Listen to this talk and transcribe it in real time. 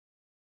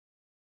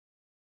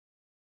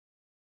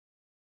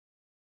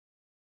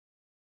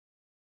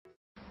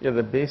Yeah,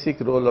 the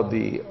basic role of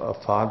the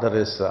father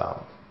is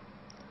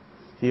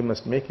he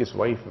must make his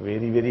wife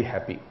very, very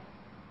happy.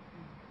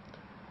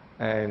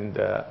 And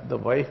the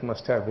wife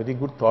must have very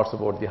good thoughts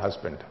about the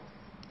husband.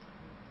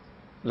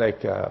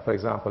 Like, for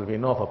example, we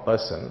know of a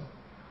person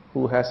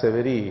who has a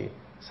very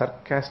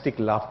sarcastic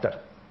laughter.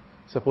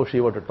 Suppose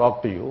she were to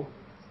talk to you,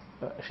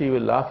 she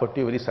will laugh at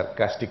you very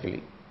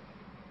sarcastically.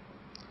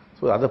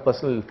 So the other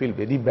person will feel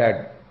very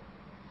bad.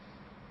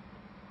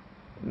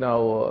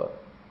 Now,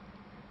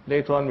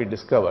 later on we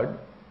discovered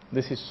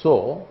this is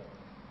so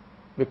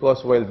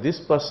because while this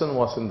person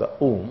was in the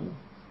womb,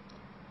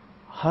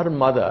 her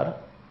mother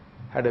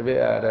had a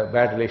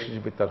bad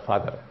relationship with her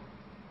father.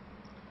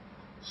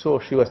 So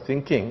she was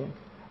thinking,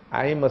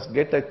 I must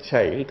get a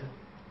child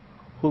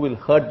who will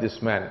hurt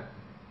this man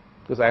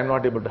because I am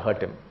not able to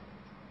hurt him.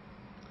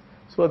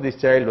 So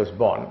this child was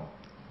born,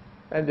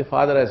 and the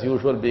father, as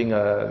usual, being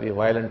the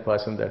violent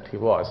person that he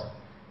was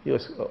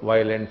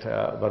violent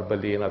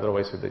verbally and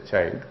otherwise with the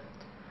child.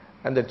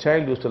 And the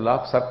child used to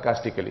laugh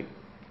sarcastically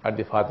at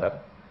the father,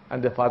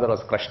 and the father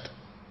was crushed.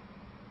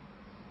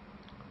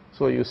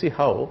 So you see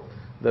how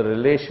the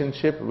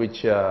relationship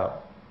which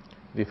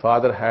the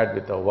father had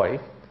with the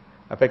wife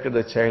affected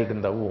the child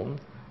in the womb,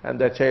 and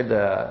that child,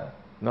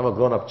 now a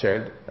grown-up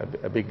child,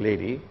 a big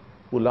lady,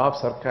 who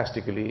laughs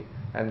sarcastically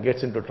and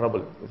gets into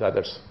trouble with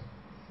others.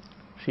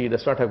 She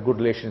does not have good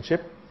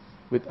relationship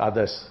with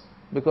others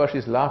because she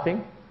is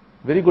laughing,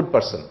 very good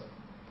person,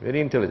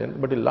 very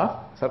intelligent, but will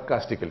laugh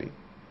sarcastically.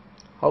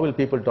 How will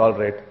people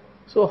tolerate?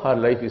 So her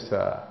life is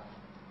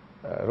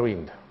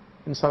ruined.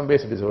 In some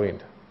ways it is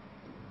ruined.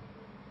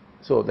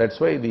 So that's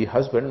why the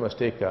husband must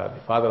take, the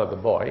father of the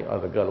boy or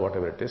the girl,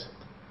 whatever it is,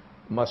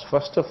 must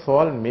first of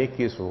all make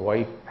his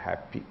wife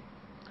happy.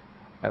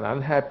 An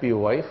unhappy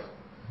wife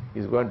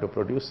is going to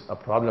produce a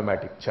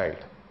problematic child.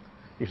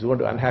 It's going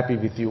to be unhappy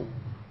with you,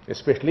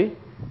 especially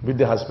with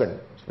the husband.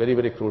 It's very,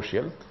 very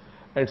crucial.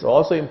 And it's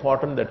also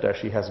important that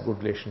she has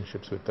good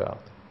relationships with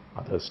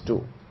others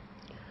too.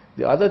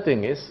 The other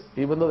thing is,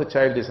 even though the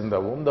child is in the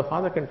womb, the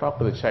father can talk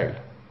to the child.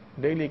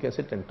 Daily he can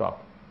sit and talk,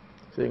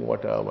 saying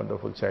what a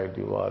wonderful child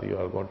you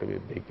are going to be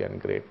big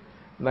and great.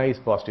 Nice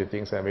positive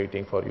things, I'm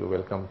waiting for you,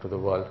 welcome to the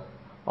world.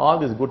 All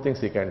these good things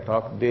he can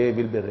talk, they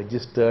will be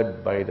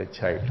registered by the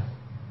child.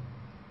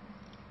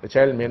 The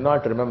child may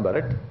not remember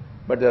it,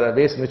 but there are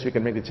ways in which we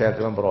can make the child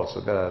remember also.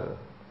 There are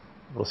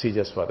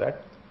procedures for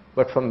that.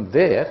 But from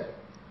there,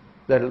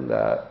 that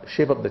will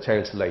shape up the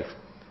child's life.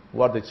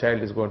 What the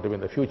child is going to be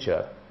in the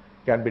future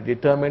can be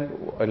determined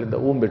while in the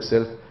womb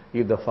itself.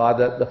 If the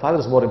father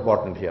is more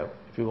important here.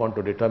 If you want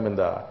to determine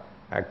the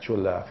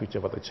actual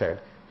future for the child,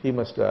 he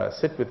must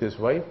sit with his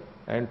wife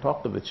and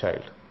talk to the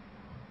child.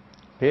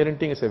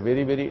 Parenting is a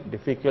very, very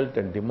difficult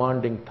and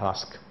demanding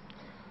task.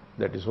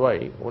 That is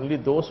why only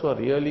those who are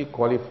really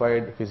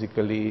qualified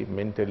physically,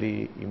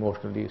 mentally,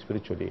 emotionally,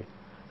 spiritually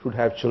should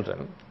have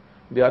children.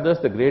 The others,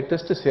 the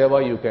greatest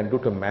seva you can do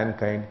to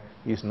mankind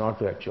is not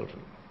to have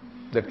children.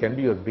 That can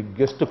be your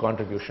biggest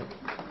contribution,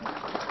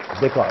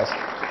 because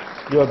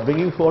you are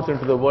bringing forth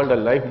into the world a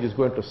life which is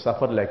going to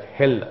suffer like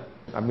hell.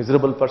 A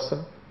miserable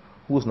person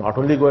who is not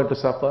only going to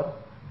suffer,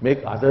 make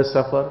others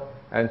suffer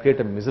and create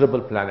a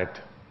miserable planet.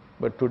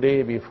 But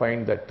today we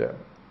find that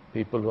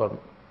people who are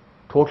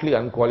totally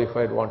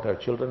unqualified want to have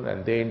children,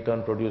 and they in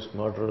turn produce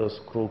murderers,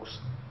 crooks,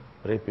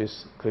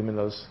 rapists,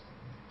 criminals,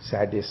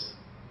 sadists,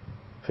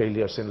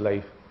 failures in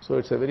life. So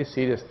it's a very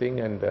serious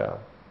thing, and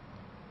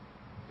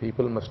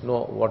people must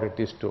know what it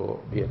is to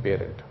be a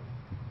parent.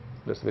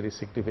 That's very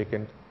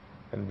significant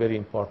and very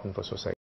important for society.